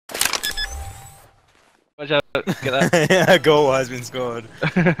Watch out, get that. A goal has been scored.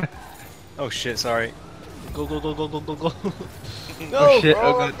 Oh shit, sorry. Go, go, go, go, go, go, go. No! Oh shit,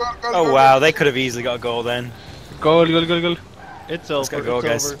 oh god. Oh wow, they could have easily got a goal then. Goal, goal, goal, goal. It's Let's over, go, goal,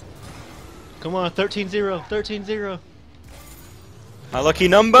 it's guys. over. Come on, 13-0, 13-0. My lucky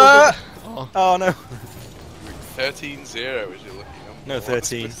number! Oh. Oh no. 13-0 is your lucky number. No, What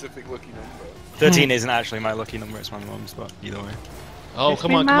 13. specific lucky number. 13 isn't actually my lucky number, it's my mum's, but either way. Oh, It's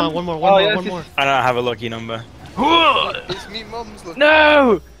come me, on, come Mum. on, one more, Oh, one more, yes, one it's- more. I don't have a lucky number. It's me mum's lucky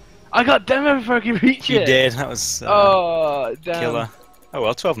No! I got demo before I could reach You it. did, that was Oh, damn. killer. Oh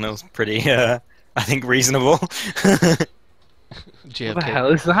well, 12 0's pretty, I think reasonable. JFK. What the hell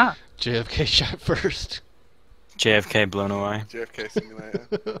is that? JFK shot first. JFK blown away. JFK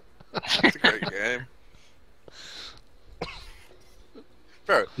Simulator. It's a great game.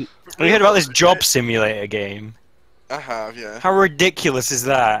 Bro, Have you heard about this job simulator game? I have, yeah. How ridiculous is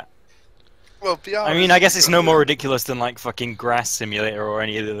that? Well, VR I mean, I guess it's no more ridiculous than like fucking Grass Simulator or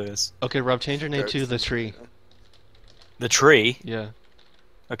any of those. Okay, Rob, change your name to The Tree. The Tree? Yeah.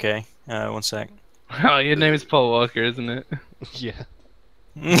 Okay, 1 sec. Oh, your name is Paul Walker, isn't it? Yeah.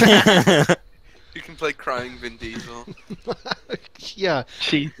 You can play crying Vin Diesel. Yeah.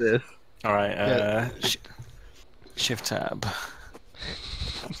 Jesus. Alright, Yeah. Shift tab.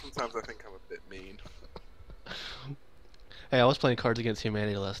 Sometimes I think I'm a bit mean. Hey, I was playing Cards Against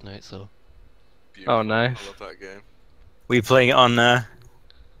Humanity last night, so. Beautiful. Oh, nice. I love that game. Were you playing it on I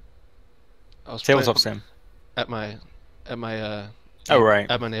was Tabletop playing Sim? at my Oh, right.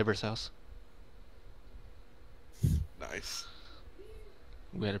 at my neighbor's house. Nice.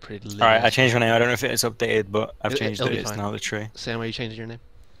 We had a pretty lit. Alright, I changed my name. I don't know if it's updated, but I've It- changed it'll it. be It's fine. now The Tree. Sam, are you changing your name?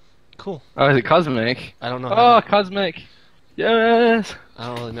 Cool. Oh, is it Cosmic? I don't know. Oh, Cosmic. Yes. I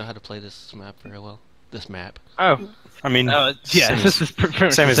don't really know how to play this map very well. This map. Oh. I mean, Oh, yeah, same, this is pretty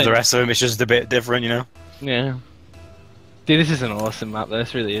much same as the same. rest of them, it's just a bit different, you know? Yeah. Dude, this is an awesome map.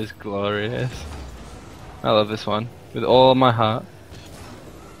 This really is glorious. I love this one with all my heart.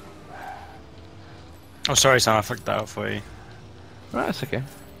 Oh, sorry, Sam, I fucked that up for you. Right, it's okay.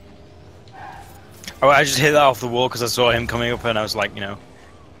 Oh, I just hit that off the wall because I saw him coming up and I was like, you know,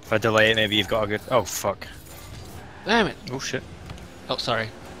 if I delay it, maybe you've got a good... Oh, fuck. Damn it! Oh, shit. Oh, sorry.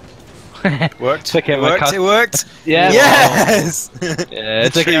 Worked. It's okay, it my worked, cast- it worked! Yeah. Yes! Yeah,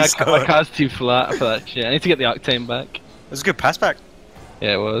 it's The okay. tree My scored. car's too flat for that shit. I need to get the octane back. It was a good pass back.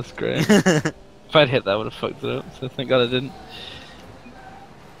 Yeah, it was great. If I'd hit that, I would have fucked it up. So thank God I didn't.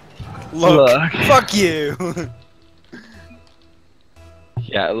 Look, fuck you!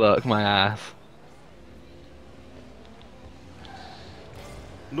 Yeah, look, my ass.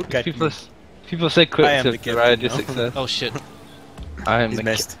 Look at People, me. people say I quick am to the captain ride your now. success. Oh shit. I am He's the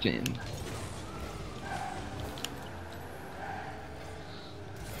missed. captain.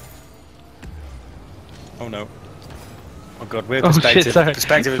 Oh no. Oh god, weird Oh, shit, perspective. sorry.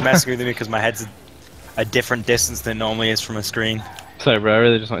 Perspective is messing with me because my head's a different distance than it normally is from a screen. Sorry, bro. I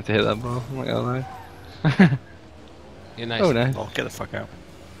really just wanted to hit that ball. I'm not gonna lie. You're nice. Oh, nice. Oh, get the fuck out.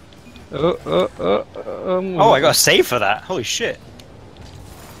 Oh, I got a save for that. Holy shit.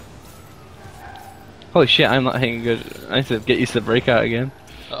 Holy shit! I'm not hitting good. I need to get used to the breakout again.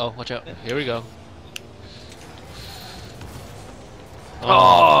 Uh oh, watch out. Here we go.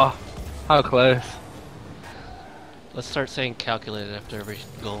 Oh, how close. Let's start saying calculated after every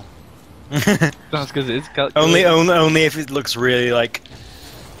goal. That's because it's only if it looks really like,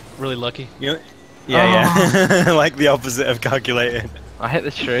 Really lucky. you know, yeah. Like the opposite of calculated. I hit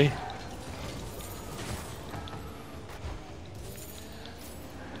the tree.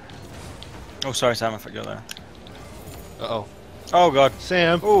 Oh, sorry, Sam, I forgot that. Uh oh. Oh god.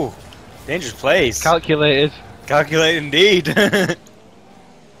 Sam. Oh, dangerous plays. Calculated. Calculate indeed.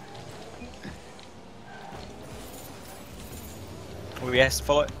 Oh yes,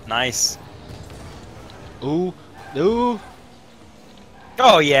 follow it. Nice. Ooh. Ooh.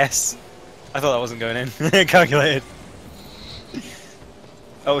 Oh yes. I thought that wasn't going in. Calculated.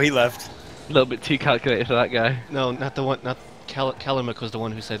 Oh, he left. A little bit too calculated for that guy. No, not the one. Not Calamic was the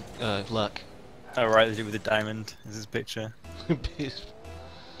one who said luck. Oh right, they do with the diamond. Is his picture.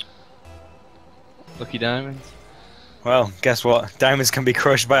 Lucky diamonds. Well, guess what? Diamonds can be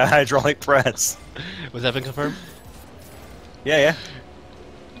crushed by a hydraulic press. Was that been confirmed? Yeah, yeah.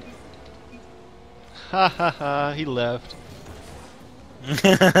 Ha ha ha! He left.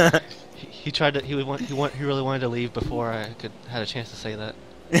 He tried to. He really wanted to leave before I had a chance to say that.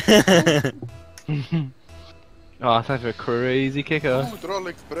 Oh, I thought for a crazy kickoff.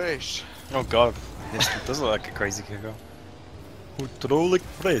 Hydraulic press. Oh god, this does look like a crazy kickoff. Hydraulic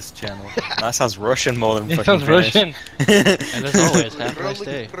press channel. That sounds Russian more than It fucking sounds Finnish. Russian. And as always, have a nice Rolling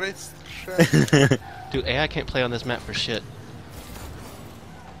day. press. Dude, AI can't play on this map for shit.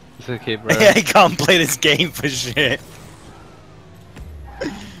 It's okay, bro. Yeah, I can't play this game for shit.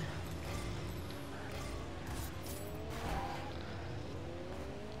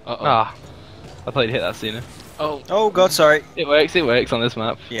 Uh-oh. Ah, I thought you'd hit that sooner. Oh. Oh god, sorry. It works on this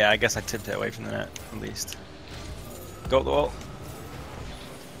map. Yeah, I guess I tipped it away from the net, at least. Go up the wall.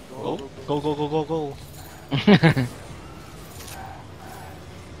 Oh. Go, go, go, go, go.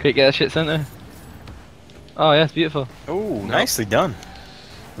 Quick, get that shit center. Oh, yeah, it's beautiful. Oh, nicely done.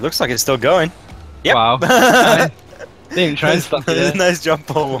 It looks like it's still going. Yep. Wow. Nice. Didn't even try and stop it. Nice job,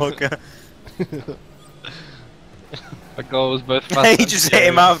 Paul Walker. My goal was both fast. He just hit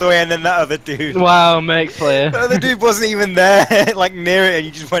him out of the way and then that other dude. Wow, make player. The other dude wasn't even there, like near it, and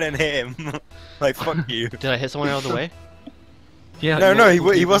you just went and hit him. Like, fuck you. Did I hit someone out of the way? Yeah, No,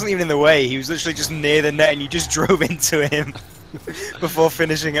 he wasn't even in the way. He was literally just near the net, and you just drove into him before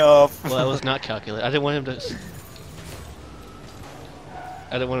finishing it off. Well, I was not calculated. I didn't want him to...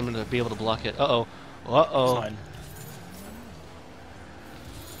 I didn't want him to be able to block it. Uh-oh. Uh-oh. Fine.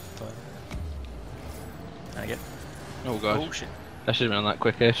 I get. Oh gosh, Oh shit. I should have been on that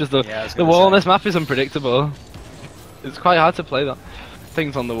quicker. It's just the Yeah, I was the gonna wall on say. this map is unpredictable. It's quite hard to play that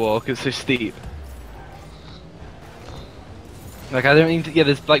things on the wall because it's so steep. Like I don't need to. Yeah,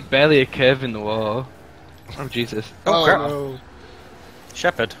 there's like barely a curve in the wall. Oh Jesus! Oh, crap. no.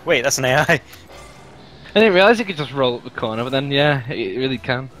 Shepherd. Wait, that's an AI. I didn't realize you could just roll up the corner, but then yeah, it really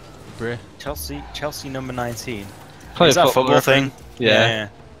can. Bruh. Chelsea number 19. Play Is that a football thing? Yeah.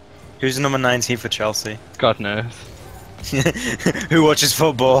 Who's number 19 for Chelsea? God knows. Who watches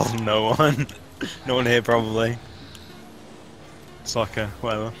football? No one. No one here probably. Soccer,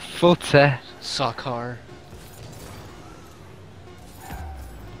 whatever. Footy. Soccer.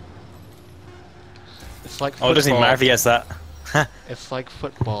 It's like football. Oh, it doesn't even matter if he gets that. It's like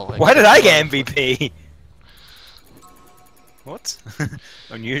football. Why did I get MVP? What?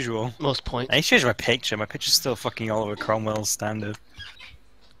 Unusual. Most points. I need to change my picture. My picture's still fucking Oliver Cromwell's standard.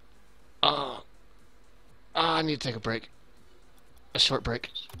 I need to take a break. A short break.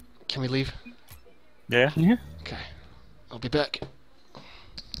 Can we leave? Yeah? Yeah. Okay. I'll be back.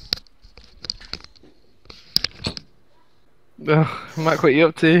 Oh, Mac, what you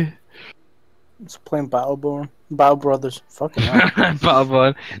up to? Just playing Battleborn. Battle Brothers. Fucking hell.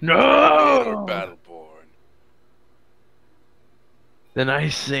 Battleborn. No. Battleborn. Then I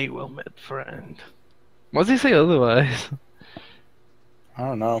say, well met friend. What does he say otherwise? I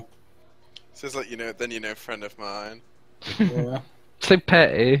don't know. Says like then friend of mine. Yeah. Say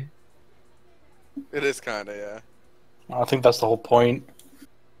petty. It is kinda, yeah. I think that's the whole point.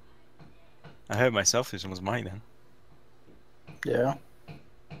 I heard myself this one was mine then. Yeah.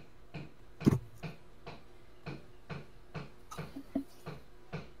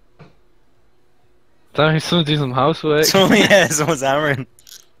 Damn, someone do some housework. So yeah, someone's hammering.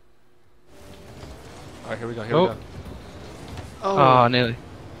 Alright, here we go, here we go. Oh, nearly.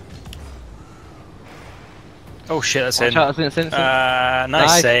 Oh shit, that's Watch in. out, it's in.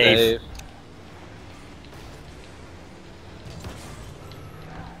 Nice save.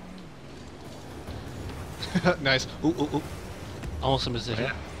 Nice. Ooh, ooh, ooh. Almost in position.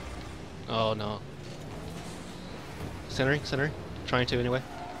 Oh no. Centering, centering. Trying to anyway.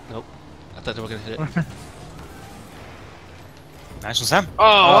 Nope. I thought they were gonna hit it. Nice one, Sam.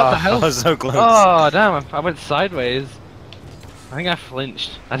 Oh, what the hell? That was so close. Oh, damn, I went sideways. I think I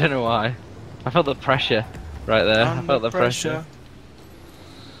flinched. I don't know why. I felt the pressure right there. I felt the pressure.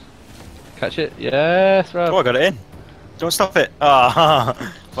 Catch it? Yes, Rob. Oh, I got it in. Don't stop it.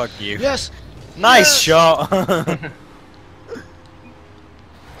 Ah, fuck you. Yes! Nice shot.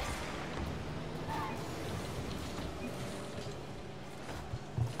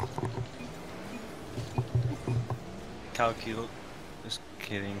 Calculate. Just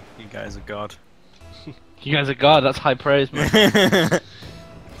kidding. You guys are god. You guys are god, that's high praise, man.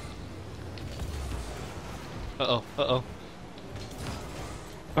 Uh-oh, uh-oh.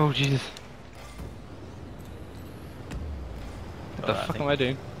 Oh, Jesus. What the I fuck think- am I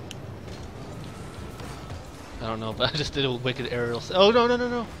doing? I don't know, but I just did a wicked aerial oh, no, no, no,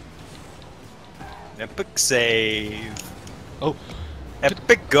 no! Epic save. Oh.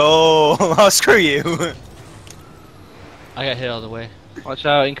 Epic goal. Oh, screw you. I got hit out of the way. Watch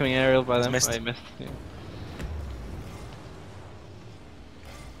out, incoming aerial by them. Missed. I missed. Yeah.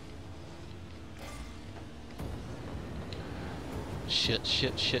 Shit,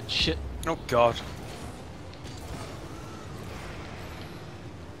 shit, shit, shit. Oh god.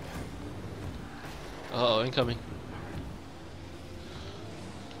 Uh-oh, incoming.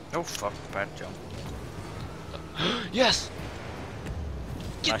 Oh fuck, bad jump. Yes!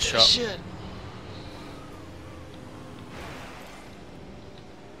 Get Nice that shot. shit!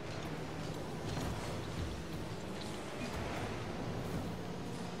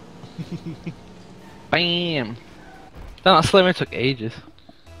 Bam! That slimmer took ages.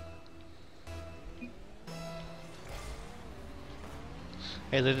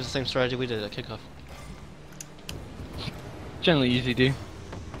 Hey, they did the same strategy we did at kickoff. Generally easy do.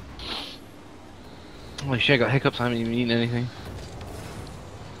 Holy shit, I got hiccups, I haven't even eaten anything.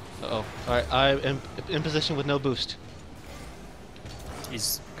 Uh-oh. Alright, I'm in position with no boost.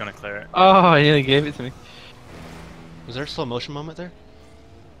 He's gonna clear it. Oh, he nearly gave it to me. Was there a slow motion moment there?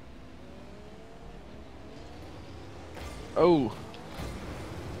 Oh.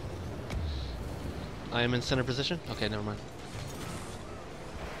 I am in center position? Okay, never mind.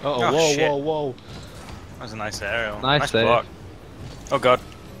 Uh Oh, oh, whoa, shit. whoa, whoa. That was a nice aerial. Nice save. block. Oh god.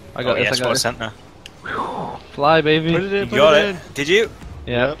 I got this, yes, I got what a this. center. Fly, baby. Put it in, You put got it it. in. Did you?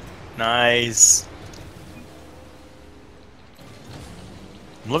 Yep. Nice.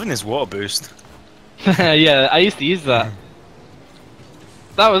 I'm loving this water boost. Yeah, I used to use that.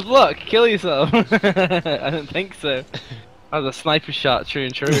 That was luck. Kill yourself. I didn't think so. That was a sniper shot, true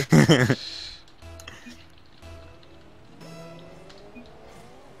and true.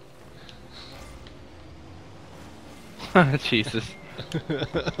 Jesus.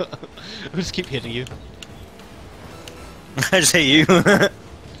 I'll just keep hitting you. I just hate you.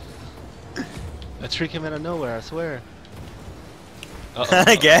 A tree came out of nowhere, I swear. Uh-oh.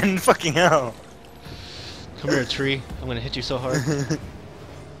 Again? Fucking hell. Come here, tree. I'm gonna hit you so hard.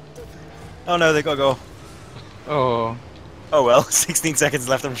 Oh no, they gotta go. Oh, Oh well, 16 seconds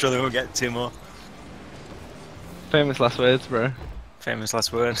left, I'm sure they will get 2 more. famous last words, bro. Famous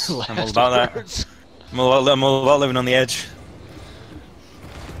last words. I'm all Last about words. that. I'm all about living on the edge.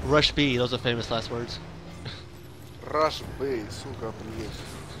 Rush B, those are famous last words. Rush B, suka please.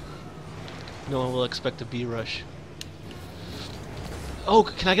 No one will expect a B rush. Oh,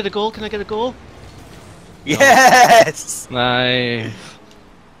 can I get a goal? Can I get a goal? Yes! Nice.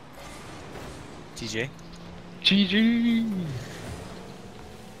 GG. GG.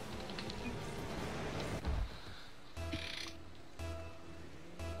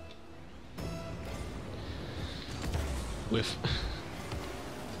 Whiff.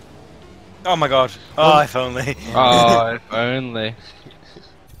 Oh my god. Oh, if only. Oh, if only.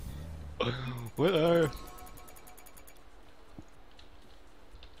 Where?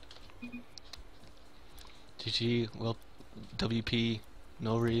 GG, well, WP,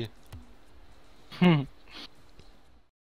 no re.